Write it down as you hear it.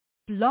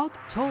Blog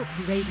Talk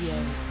Radio.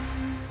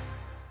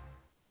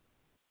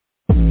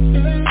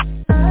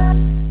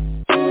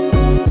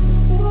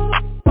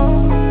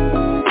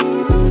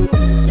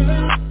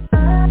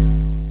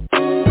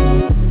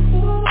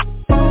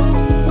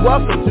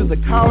 Welcome to the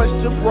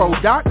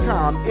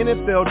College2Pro.com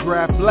NFL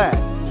Draft Blast,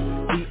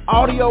 the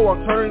audio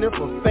alternative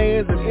for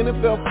fans and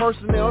NFL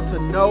personnel to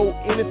know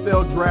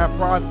NFL draft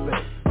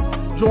prospects.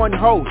 Join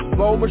host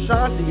Bo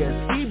Marchionte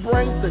as he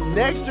brings the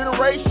next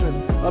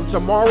generation of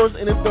tomorrow's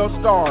NFL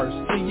stars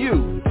to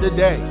you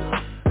today.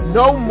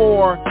 No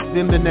more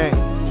than the name.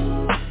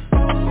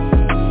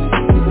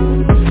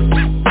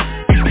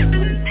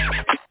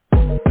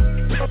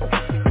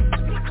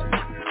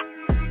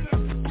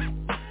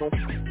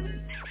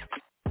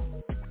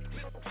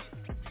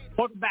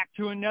 Welcome back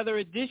to another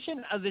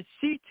edition of the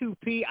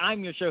C2P.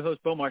 I'm your show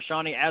host, Bo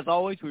Marchionte. As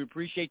always, we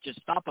appreciate you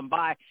stopping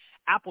by.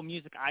 Apple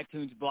Music,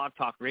 iTunes, Blog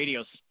Talk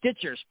Radio,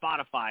 Stitcher,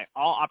 Spotify,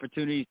 all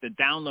opportunities to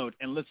download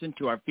and listen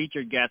to our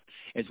featured guests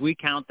as we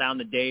count down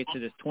the days to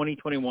this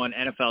 2021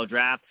 NFL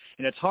Draft.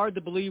 And it's hard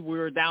to believe we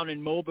were down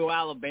in Mobile,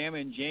 Alabama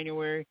in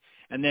January,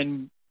 and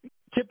then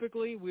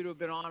typically we would have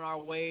been on our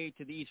way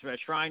to the East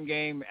West Shrine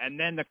game and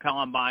then the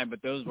Combine,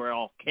 but those were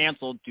all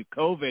canceled due to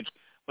COVID.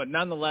 But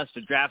nonetheless,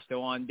 the draft's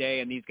still on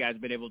day, and these guys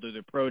have been able to do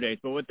their pro days.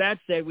 But with that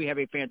said, we have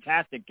a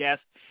fantastic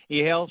guest.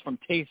 He hails from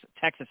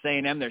Texas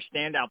A&M, their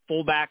standout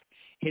fullback.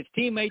 His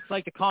teammates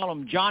like to call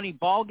him Johnny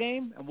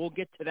Ballgame, and we'll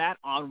get to that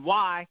on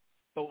why.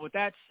 But with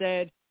that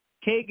said,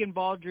 Cagan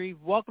Baldree,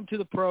 welcome to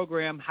the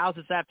program. How's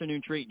this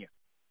afternoon treating you?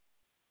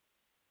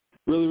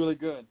 Really, really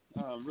good.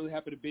 Really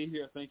happy to be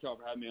here. Thank you all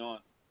for having me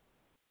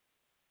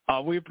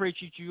on. We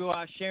appreciate you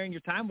sharing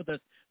your time with us.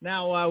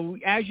 Now,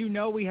 as you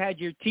know, we had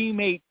your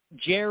teammate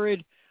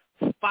Jared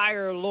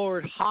Fire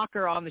Lord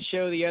Hawker on the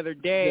show the other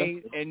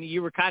day, and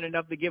you were kind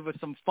enough to give us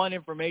some fun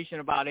information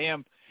about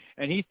him.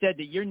 And he said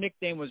that your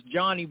nickname was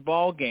Johnny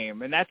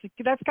Ballgame, and that's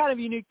kind of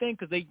a unique thing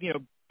because they,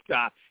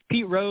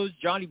 Pete Rose,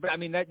 Johnny. I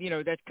mean,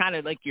 that's kind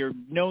of like your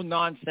no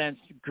nonsense,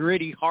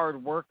 gritty,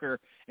 hard worker,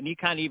 and he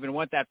kind of even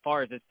went that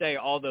far as to say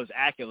all those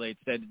accolades.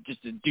 That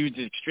just a dude's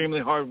an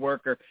extremely hard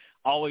worker,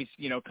 always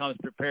comes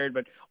prepared.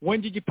 But when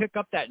did you pick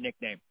up that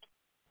nickname?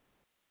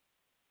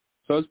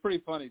 So it's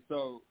pretty funny.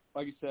 So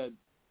like you said,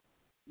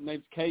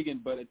 name's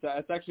Cagan, but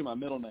it's actually my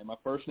middle name. My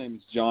first name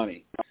is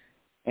Johnny.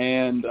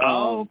 And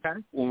okay.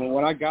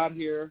 when I got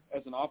here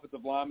as an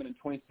offensive lineman in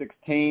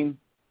 2016,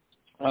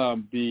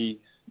 the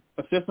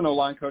assistant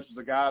O-line coach was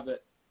a guy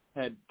that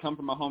had come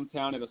from my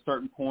hometown at a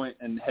certain point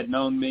and had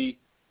known me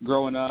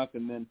growing up,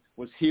 and then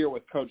was here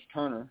with Coach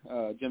Turner,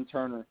 Jim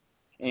Turner.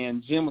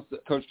 And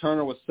Coach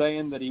Turner was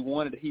saying that he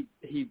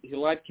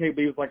liked KB.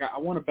 He was like, I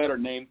want a better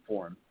name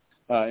for him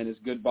in his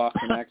good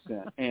Boston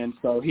accent. And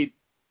so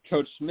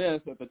Coach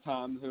Smith at the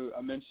time, who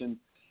I mentioned,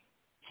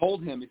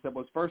 told him, he said,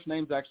 well, his first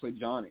name's actually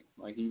Johnny.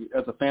 Like,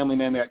 as a family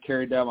name that got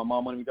carried down. My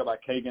mom wanted me to go by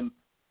Cagan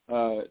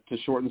to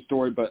shorten the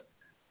story, but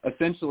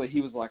essentially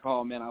he was like,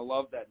 oh, man, I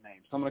love that name,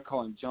 so I'm going to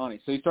call him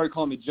Johnny. So he started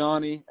calling me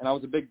Johnny, and I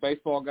was a big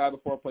baseball guy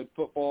before I played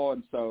football,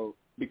 and so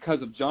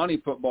because of Johnny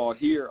Football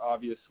here,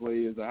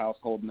 obviously, is a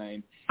household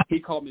name, he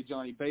called me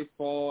Johnny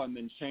Baseball and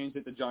then changed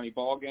it to Johnny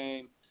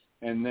Ballgame,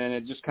 and then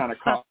it just kind of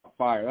caught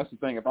fire. That's the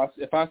thing.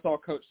 If I saw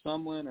Coach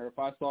Sumlin or if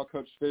I saw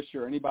Coach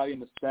Fisher or anybody in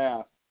the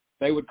staff,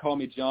 they would call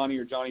me Johnny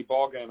or Johnny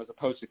Ballgame as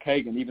opposed to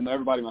Cagan, even though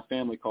everybody in my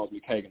family calls me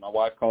Cagan. My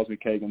wife calls me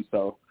Cagan,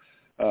 so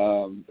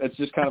it's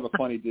just kind of a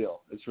funny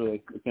deal. It's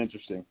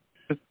interesting.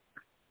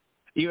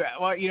 You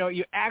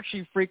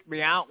actually freaked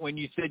me out when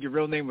you said your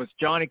real name was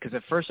Johnny, because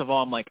at first of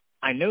all, I'm like,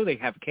 I know they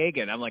have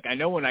Cagan. I'm like, I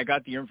know when I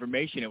got the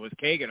information it was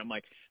Cagan. I'm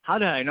like, how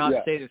did I not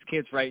say this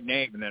kid's right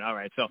name? And then, all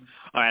right,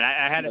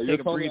 I had to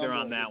take a breather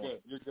on that one.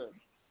 You're good.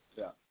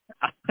 Yeah.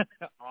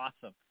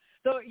 Awesome.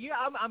 So,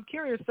 I'm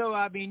curious. So,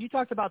 I mean, you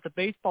talked about the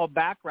baseball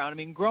background. I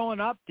mean, growing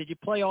up, did you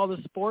play all the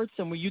sports,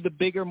 and were you the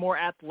bigger, more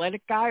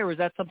athletic guy, or was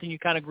that something you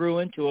kind of grew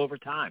into over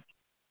time?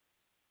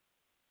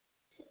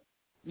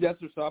 Yes,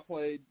 sir. So I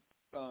played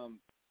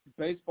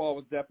baseball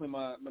was definitely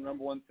my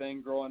number one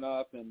thing growing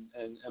up, and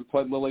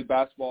played Little League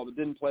basketball, but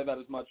didn't play that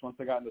as much once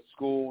I got into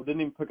school. Didn't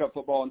even pick up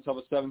football until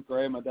the 7th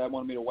grade. My dad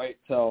wanted me to wait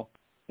till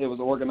it was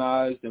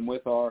organized and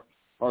with our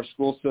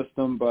school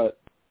system, but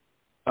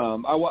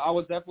I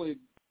was definitely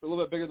a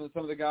little bit bigger than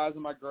some of the guys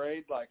in my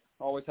grade. Like,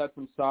 always had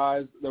some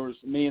size. There was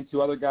me and two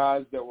other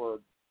guys that were,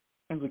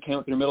 as we came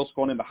up through middle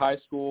school and into high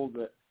school,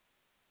 that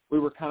we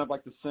were kind of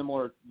like the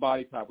similar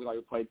body type. We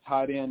played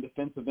tight end,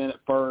 defensive end at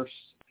first.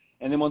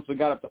 And then once we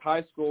got up to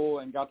high school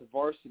and got to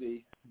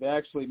varsity, they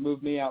actually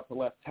moved me out to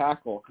left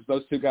tackle because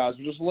those two guys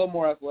were just a little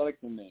more athletic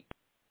than me.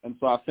 And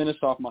so I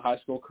finished off my high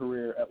school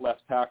career at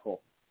left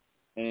tackle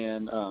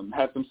and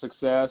had some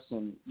success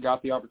and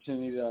got the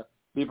opportunity to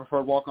be a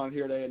preferred walk-on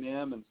here at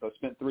A&M, and so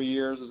spent 3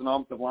 years as an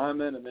offensive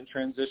lineman and then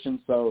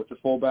transitioned to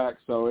fullback.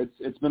 So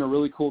it's been a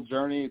really cool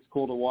journey. It's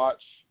cool to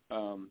watch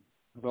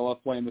because I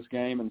love playing this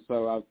game, and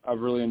so I've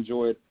really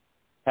enjoyed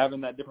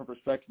having that different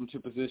perspective from two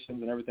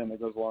positions and everything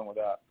that goes along with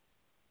that.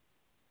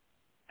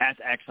 That's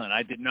excellent.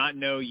 I did not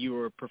know you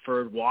were a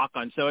preferred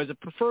walk-on. So as a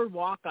preferred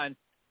walk-on,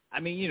 I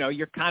mean,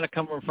 you're kind of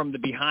coming from the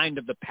behind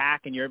of the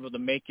pack and you're able to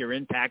make your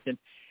impact. And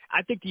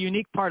I think the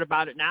unique part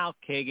about it now,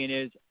 Cagan,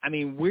 is, I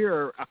mean,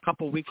 we're a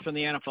couple weeks from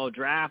the NFL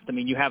draft. I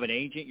mean, you have an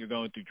agent, you're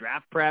going through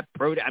draft prep,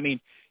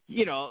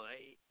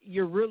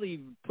 you're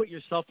really put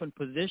yourself in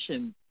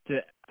position to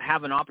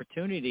have an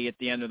opportunity at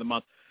the end of the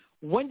month.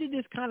 When did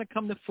this kind of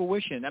come to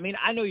fruition? I mean,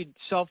 I know you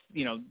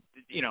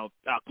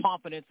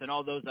confidence and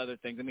all those other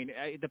things. I mean,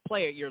 to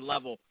play at your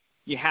level,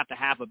 you have to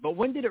have it. But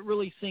when did it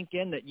really sink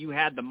in that you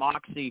had the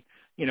moxie,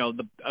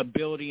 the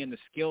ability and the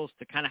skills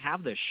to kind of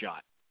have this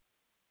shot?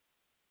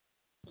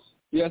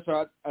 Yeah,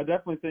 so I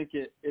definitely think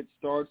it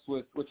starts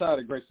with, which I had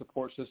a great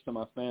support system,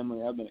 my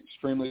family. I've been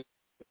extremely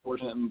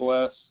fortunate and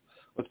blessed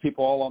with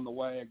people all on the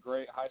way, a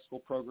great high school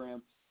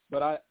program.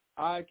 But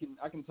I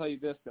can tell you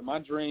this, that my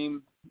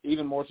dream,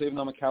 even more so, even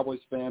though I'm a Cowboys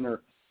fan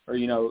or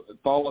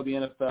follow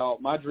the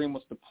NFL, my dream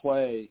was to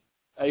play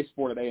a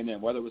sport at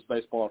A&M, whether it was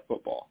baseball or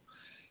football.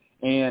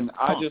 And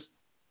I just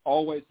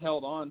always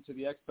held on to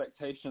the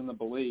expectation and the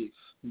belief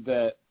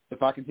that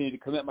if I continued to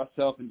commit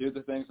myself and do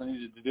the things I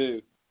needed to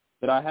do,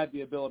 that I had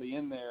the ability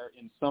in there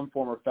in some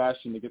form or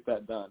fashion to get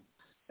that done.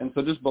 And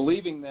so just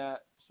believing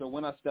that, so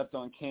when I stepped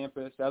on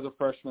campus as a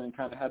freshman and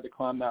kind of had to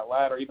climb that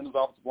ladder, even as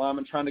offensive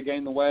lineman, trying to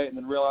gain the weight and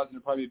then realizing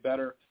it'd probably be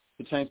better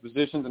to change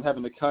positions and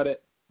having to cut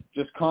it,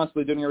 just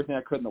constantly doing everything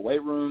I could in the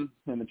weight room,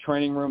 in the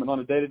training room, and on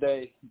a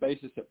day-to-day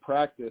basis at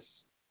practice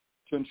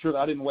to ensure that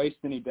I didn't waste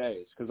any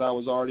days, because I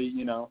was already,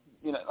 not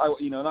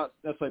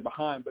necessarily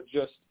behind, but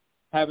just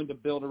having to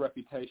build a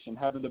reputation,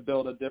 having to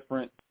build a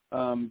different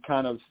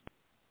kind of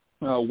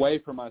way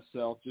for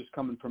myself, just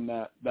coming from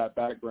that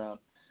background.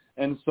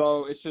 And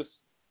so it's just,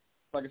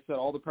 like I said,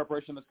 all the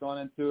preparation that's gone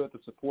into it, the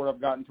support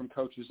I've gotten from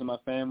coaches and my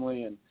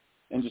family,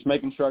 and just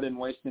making sure I didn't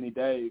waste any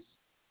days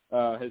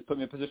has put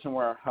me in a position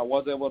where I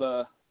was able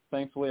to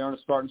thankfully earn a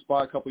starting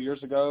spot a couple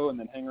years ago and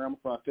then hang around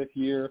for my fifth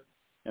year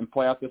and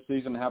play out this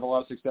season and have a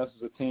lot of success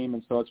as a team.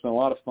 And so it's been a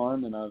lot of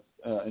fun, and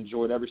I've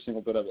enjoyed every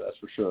single bit of it, that's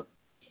for sure.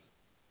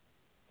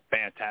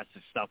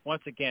 Fantastic stuff.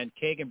 Once again,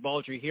 Cagan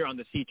Baldree here on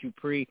the C2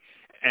 Pre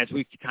as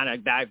we kind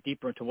of dive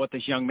deeper into what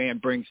this young man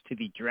brings to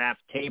the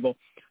draft table.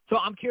 So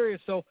I'm curious,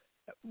 so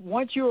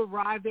once you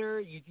arrive there,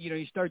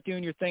 you start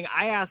doing your thing.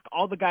 I ask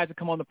all the guys that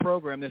come on the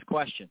program this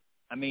question.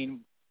 I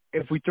mean,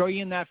 if we throw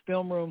you in that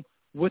film room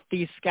with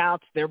these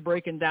scouts, they're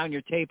breaking down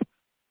your tape.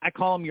 I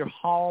call them your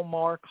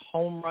hallmark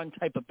home run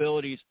type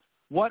abilities.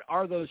 What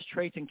are those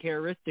traits and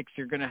characteristics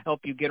that are going to help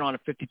you get on a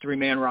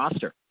 53-man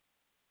roster?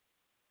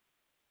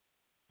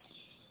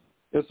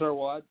 Yes, sir.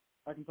 Well,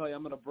 I can tell you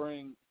I'm going to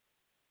bring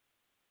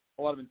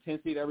a lot of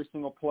intensity to every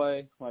single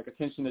play, like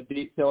attention to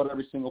detail at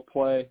every single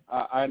play.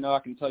 I know I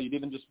can tell you,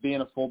 even just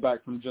being a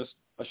fullback from just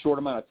a short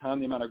amount of time,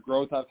 the amount of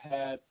growth I've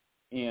had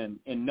and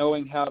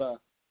knowing how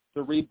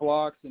to read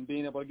blocks and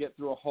being able to get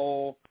through a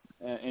hole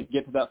and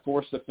get to that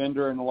forced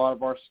defender in a lot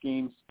of our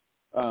schemes.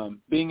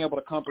 Being able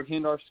to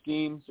comprehend our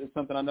schemes is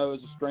something I know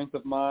is a strength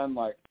of mine,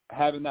 like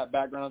having that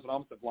background as an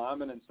offensive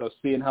lineman, and so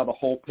seeing how the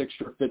whole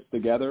picture fits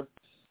together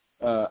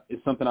is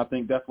something I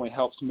think definitely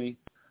helps me.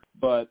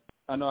 But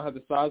I know I have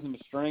the size and the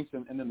strength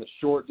and then the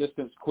short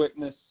distance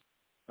quickness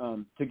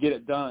to get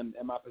it done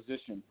at my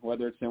position,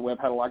 whether it's in web.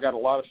 I got a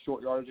lot of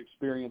short yardage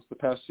experience the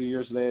past 2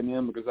 years at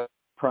A&M because that's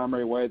the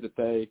primary way that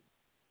they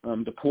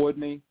deployed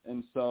me.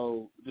 And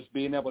so just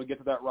being able to get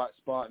to that right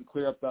spot and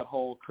clear up that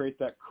hole, create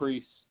that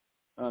crease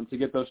to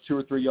get those 2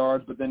 or 3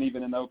 yards, but then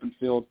even in the open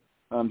field,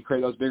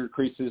 create those bigger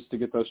creases to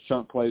get those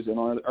chunk plays in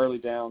early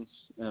downs.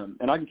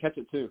 And I can catch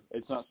it too.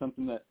 It's not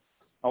something that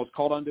I was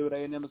called on to at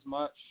A&M as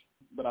much,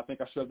 but I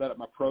think I showed that at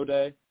my pro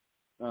day,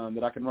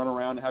 that I can run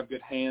around and have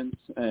good hands,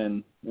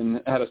 and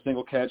had a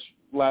single catch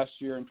last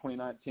year in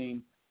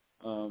 2019.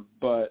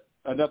 But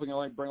I definitely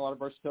going to bring a lot of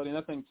versatility. And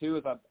that thing, too,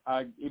 is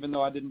I even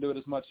though I didn't do it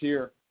as much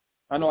here,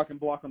 I know I can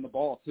block on the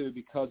ball, too,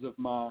 because of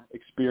my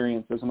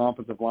experience as an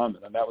offensive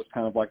lineman. And that was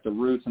kind of like the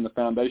roots and the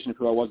foundation of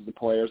who I was as a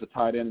player, as a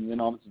tight end and then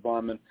offensive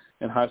lineman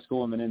in high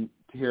school and then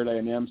here at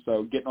A&M.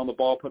 So getting on the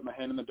ball, putting my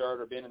hand in the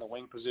dirt, or being in the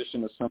wing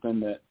position is something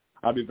that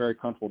I'd be very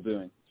comfortable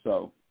doing.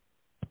 So,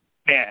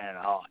 man,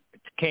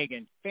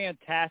 Cagan,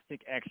 fantastic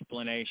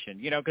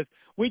explanation. Because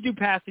we do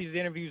pass these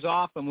interviews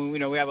off, and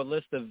we have a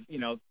list of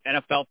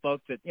NFL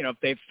folks that if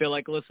they feel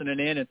like listening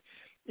in,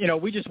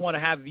 and we just want to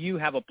have you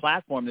have a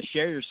platform to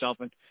share yourself.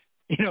 And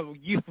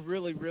you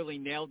really, really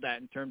nailed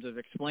that in terms of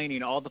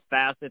explaining all the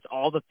facets,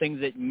 all the things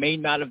that may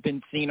not have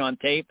been seen on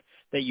tape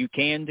that you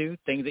can do,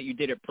 things that you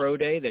did at pro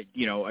day that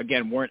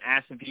again weren't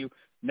asked of you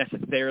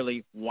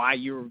necessarily why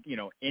you're,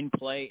 in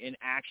play, in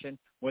action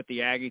with the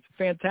Aggies.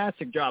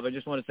 Fantastic job. I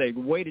just want to say,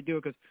 way to do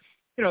it,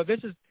 because, this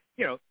is,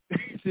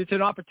 it's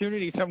an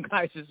opportunity. Some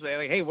guys just say,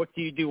 like, hey, what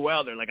do you do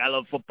well? They're like, I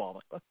love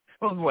football.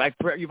 Well, I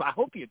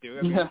hope you do.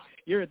 I mean, yeah.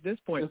 You're at this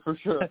point. Yeah, for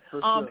sure.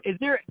 Is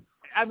there,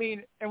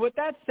 and with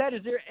that said,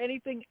 is there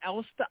anything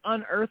else to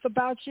unearth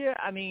about you?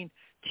 I mean,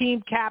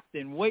 team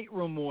captain, weight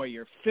room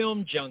warrior,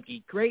 film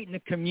junkie, great in the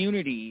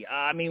community.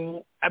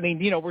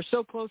 We're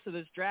so close to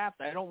this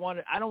draft. I don't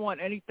want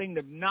anything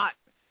to not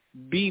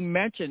be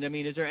mentioned. I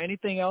mean, is there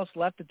anything else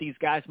left that these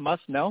guys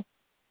must know?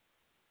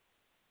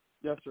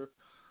 Yes, sir.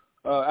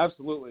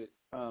 Absolutely.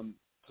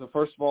 So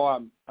first of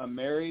all, I'm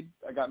married.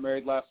 I got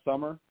married last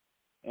summer,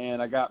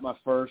 and I got my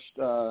first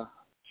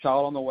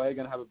child on the way.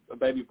 Going to have a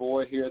baby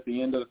boy here at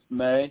the end of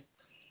May,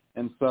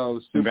 and so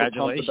super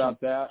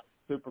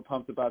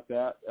pumped about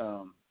that.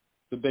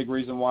 The big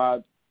reason why I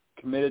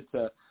committed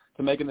to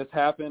making this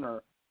happen,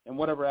 or in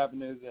whatever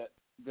avenue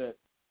that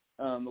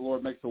the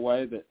Lord makes a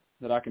way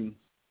that I can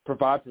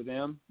provide for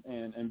them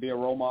and be a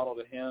role model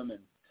to him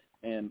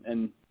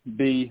and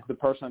be the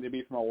person I need to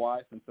be for my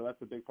wife. And so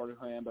that's a big part of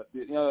who I am. But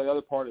the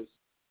other part is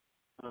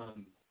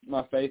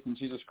my faith in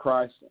Jesus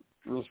Christ.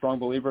 I'm a real strong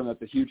believer, and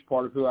that's a huge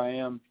part of who I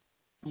am,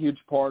 a huge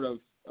part of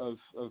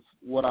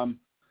what I'm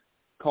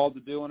called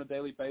to do on a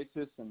daily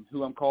basis and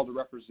who I'm called to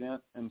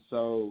represent. And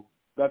so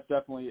that's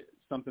definitely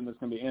something that's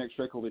going to be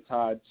inextricably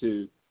tied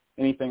to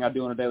anything I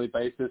do on a daily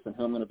basis and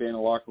who I'm going to be in the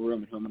locker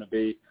room and who I'm going to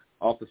be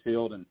off the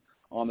field and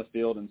on the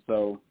field. And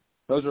so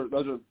those are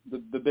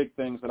the big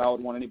things that I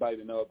would want anybody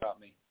to know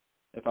about me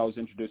if I was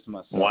introducing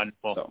myself.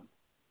 Wonderful. So.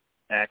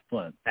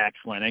 Excellent.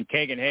 And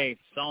Cagan, hey,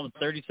 Psalm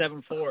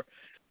 37:4,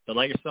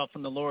 delight yourself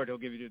in the Lord, he'll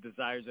give you the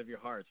desires of your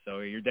heart. So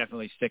you're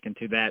definitely sticking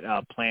to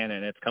that plan,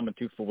 and it's coming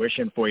to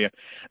fruition for you.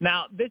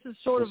 Now, this is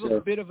sort of a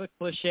bit of a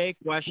cliche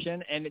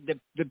question, and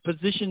the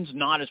position's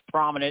not as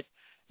prominent.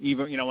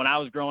 Even, when I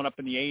was growing up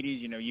in the 80s,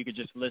 you could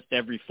just list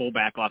every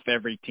fullback off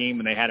every team,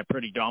 and they had a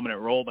pretty dominant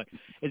role. But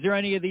is there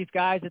any of these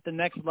guys at the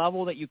next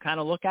level that you kind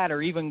of look at,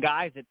 or even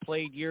guys that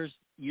played years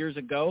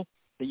ago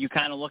that you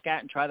kind of look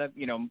at and try to,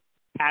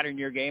 pattern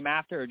your game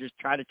after, or just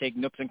try to take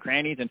nooks and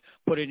crannies and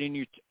put it in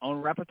your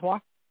own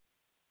repertoire?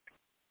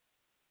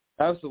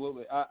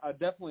 Absolutely. I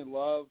definitely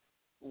love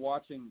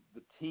watching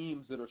the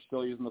teams that are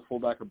still using the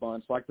fullback a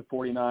bunch, like the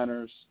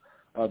 49ers,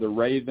 the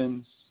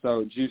Ravens,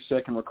 so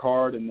Juszczyk and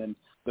Ricard, and then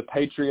the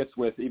Patriots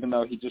with, even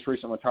though he just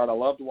recently retired, I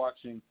loved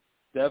watching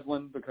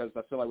Devlin because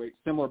I feel like we have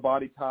similar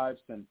body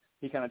types, and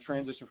he kind of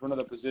transitioned from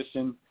another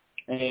position.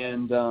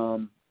 And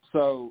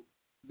so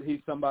he's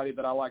somebody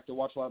that I like to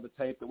watch a lot of the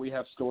tape that we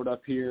have stored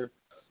up here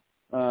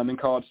in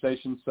College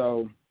Station.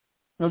 So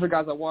those are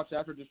guys I watch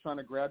after, just trying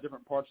to grab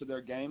different parts of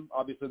their game.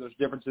 Obviously, there's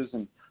differences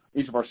in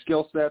each of our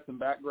skill sets and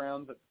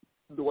backgrounds,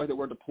 the way that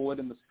we're deployed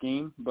in the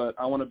scheme, but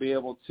I want to be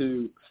able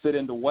to fit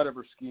into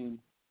whatever scheme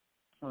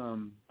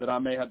that I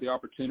may have the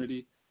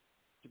opportunity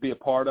to be a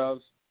part of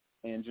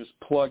and just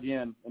plug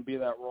in and be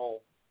that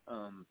role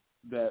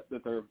that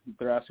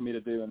they're asking me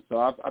to do. And so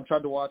I've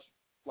tried to watch,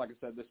 like I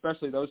said,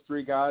 especially those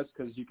three guys,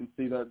 because you can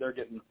see that they're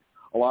getting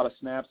a lot of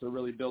snaps. They're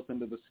really built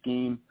into the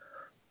scheme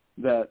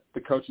that the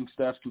coaching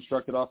staff's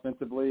constructed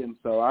offensively. And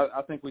so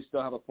I think we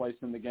still have a place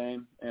in the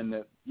game, and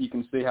that you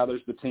can see how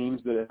there's the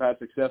teams that have had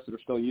success that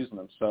are still using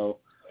them. So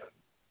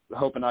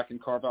hoping I can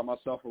carve out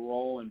myself a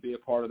role and be a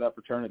part of that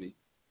fraternity.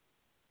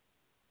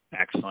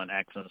 Excellent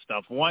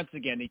stuff. Once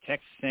again, the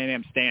Texas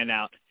A&M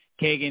standout,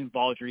 Cagan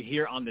Baldree,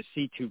 here on the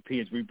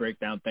C2P as we break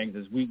down things,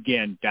 as we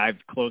again dive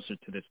closer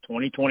to this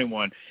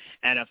 2021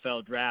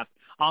 NFL Draft.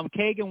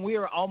 Cagan, we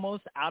are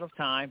almost out of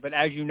time, but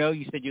as you know,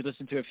 you said you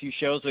listened to a few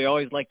shows. We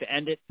always like to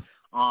end it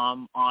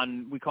on,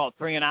 we call it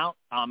 3 and Out,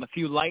 a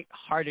few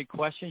light-hearted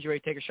questions. You ready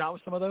to take a shot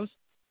with some of those?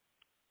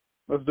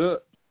 Let's do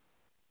it.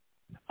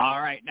 All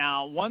right.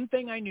 Now, one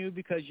thing I knew,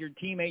 because your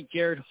teammate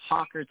Jared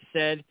Hawkert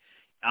said,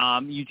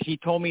 he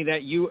told me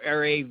that you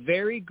are a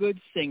very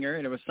good singer,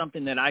 and it was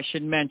something that I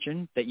should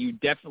mention, that you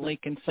definitely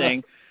can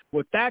sing.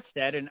 With that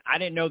said, and I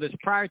didn't know this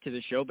prior to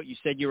the show, but you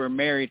said you were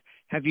married.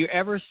 Have you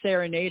ever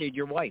serenaded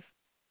your wife?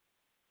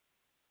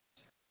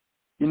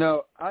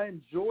 I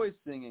enjoy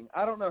singing.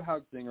 I don't know how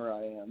good a singer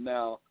I am.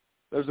 Now,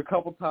 there's a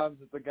couple times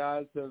that the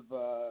guys have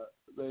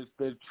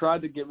they've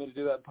tried to get me to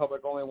do that in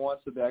public. Only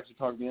once did they actually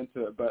talk me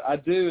into it. But I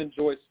do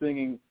enjoy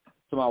singing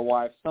to my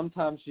wife.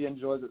 Sometimes she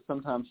enjoys it.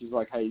 Sometimes she's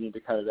like, hey, you need to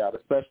cut it out,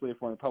 especially if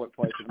we're in a public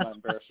place and might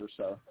embarrass her.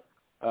 So,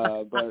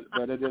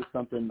 but it is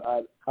something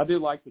I do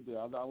like to do.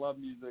 I love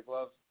music.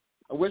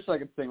 I wish I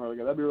could sing really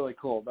good. That'd be really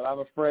cool. But I'm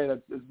afraid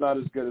it's not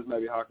as good as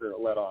maybe Hawker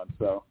let on.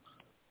 So.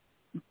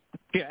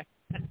 Okay.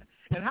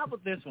 And how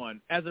about this one?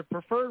 As a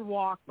preferred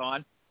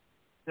walk-on,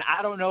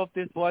 I don't know if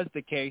this was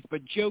the case,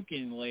 but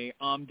jokingly,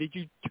 did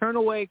you turn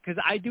away? Because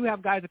I do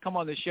have guys that come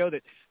on the show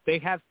that they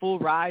have full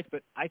rides,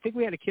 but I think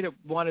we had a kid that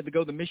wanted to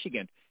go to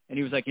Michigan, and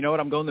he was like, you know what,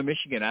 I'm going to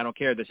Michigan. I don't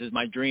care. This is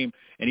my dream.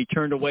 And he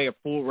turned away a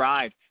full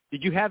ride.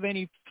 Did you have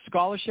any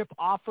scholarship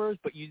offers,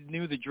 but you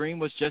knew the dream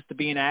was just to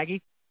be an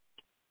Aggie?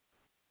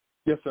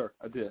 Yes, sir.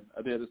 I did.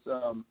 It's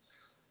a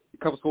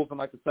couple schools in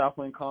like the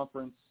Southland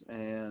Conference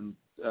and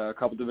a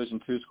couple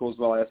Division II schools as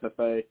well,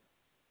 SFA,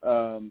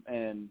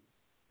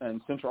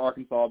 and Central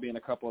Arkansas being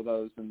a couple of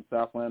those in the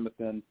Southland, but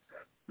then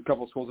a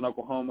couple of schools in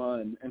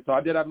Oklahoma. And so I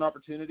did have an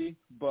opportunity,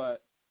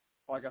 but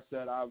like I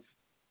said, I was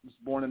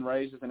born and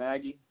raised as an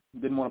Aggie,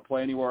 didn't want to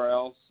play anywhere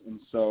else, and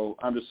so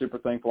I'm just super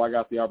thankful I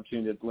got the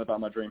opportunity to live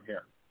out my dream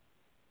here.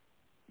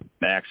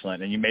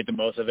 Excellent, and you made the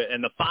most of it.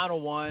 And the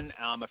final one,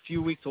 a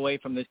few weeks away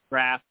from this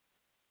draft,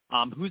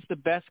 who's the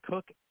best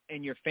cook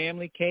in your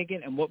family,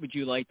 Cagan, and what would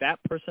you like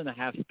that person to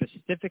have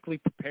specifically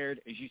prepared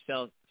as you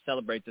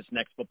celebrate this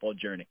next football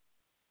journey?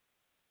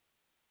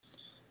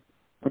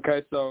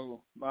 Okay,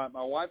 so my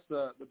wife's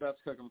the best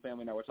cook in the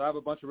family now, which I have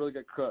a bunch of really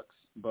good cooks,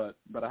 but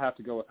I have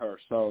to go with her.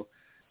 So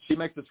she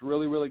makes this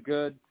really, really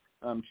good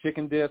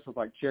chicken dish with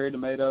like cherry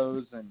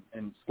tomatoes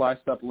and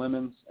sliced up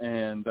lemons,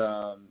 and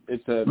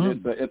it's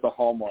a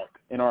hallmark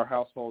in our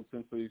household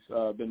since we've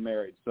been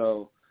married.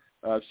 So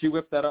if she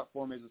whipped that up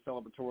for me as a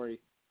celebratory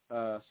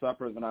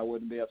supper, then I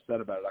wouldn't be upset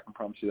about it. I can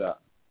promise you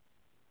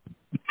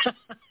that.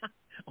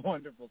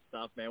 Wonderful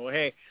stuff, man. Well,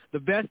 hey, the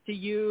best to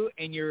you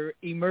and your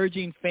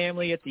emerging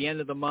family at the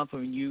end of the month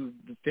when you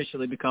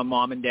officially become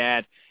mom and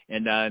dad,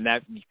 and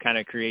that kind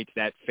of creates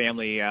that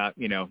family,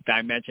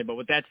 dimension. But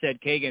with that said,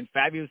 Cagan,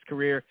 fabulous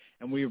career,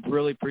 and we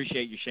really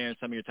appreciate you sharing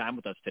some of your time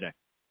with us today.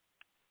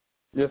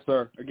 Yes,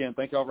 sir. Again,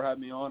 thank you all for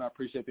having me on. I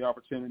appreciate the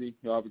opportunity.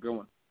 Y'all have a good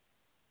one.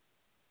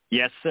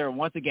 Yes, sir.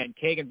 Once again,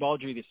 Cagan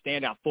Baldree, the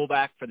standout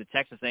fullback for the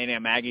Texas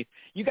A&M Aggies.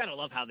 You got to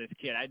love how this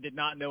kid, I did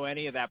not know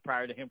any of that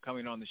prior to him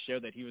coming on the show,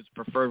 that he was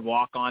preferred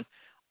walk-on,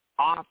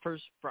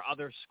 offers for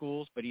other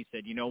schools, but he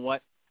said, you know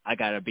what, I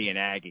got to be an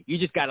Aggie. You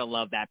just got to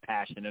love that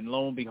passion. And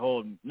lo and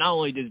behold, not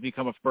only does he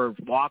become a preferred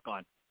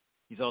walk-on,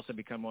 he's also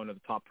become one of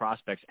the top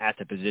prospects at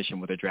the position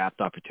with a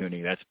draft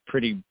opportunity. That's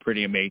pretty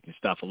amazing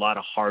stuff. A lot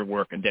of hard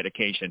work and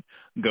dedication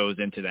goes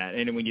into that.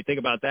 And when you think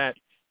about that,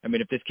 I mean,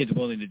 if this kid's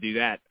willing to do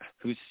that,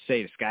 who's to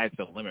say the sky's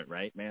the limit,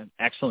 right, man?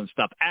 Excellent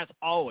stuff. As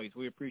always,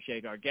 we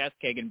appreciate our guest,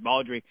 Cagan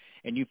Baldree,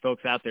 and you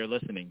folks out there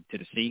listening to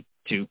the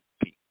C2P.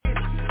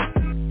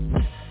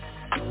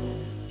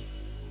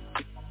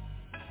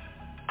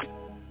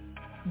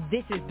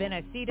 This has been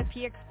a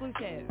C2P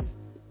exclusive.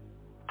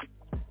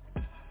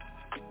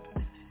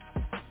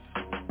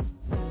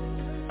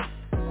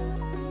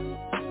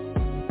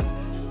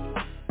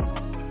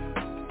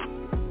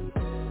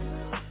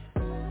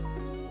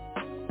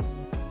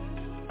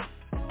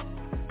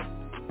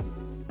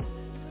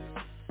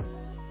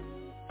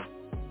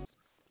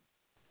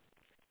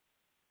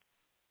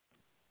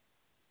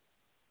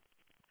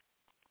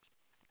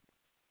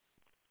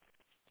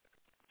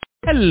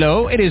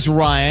 Hello, it is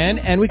Ryan,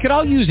 and we could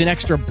all use an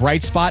extra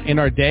bright spot in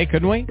our day,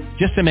 couldn't we?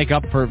 Just to make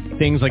up for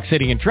things like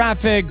sitting in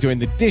traffic, doing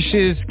the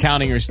dishes,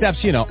 counting your steps,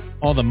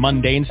 all the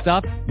mundane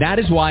stuff. That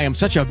is why I'm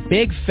such a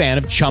big fan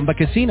of Chumba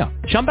Casino.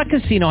 Chumba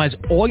Casino has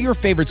all your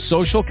favorite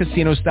social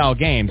casino-style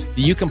games that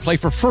you can play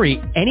for free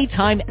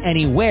anytime,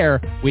 anywhere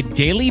with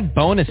daily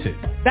bonuses.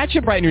 That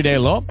should brighten your day a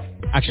little.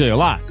 Actually, a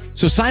lot.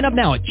 So sign up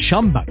now at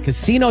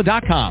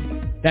ChumbaCasino.com.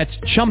 That's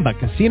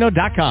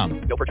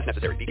ChumbaCasino.com. No purchase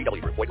necessary.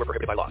 VGW Group. Void where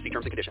prohibited by law. See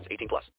terms and conditions. 18+.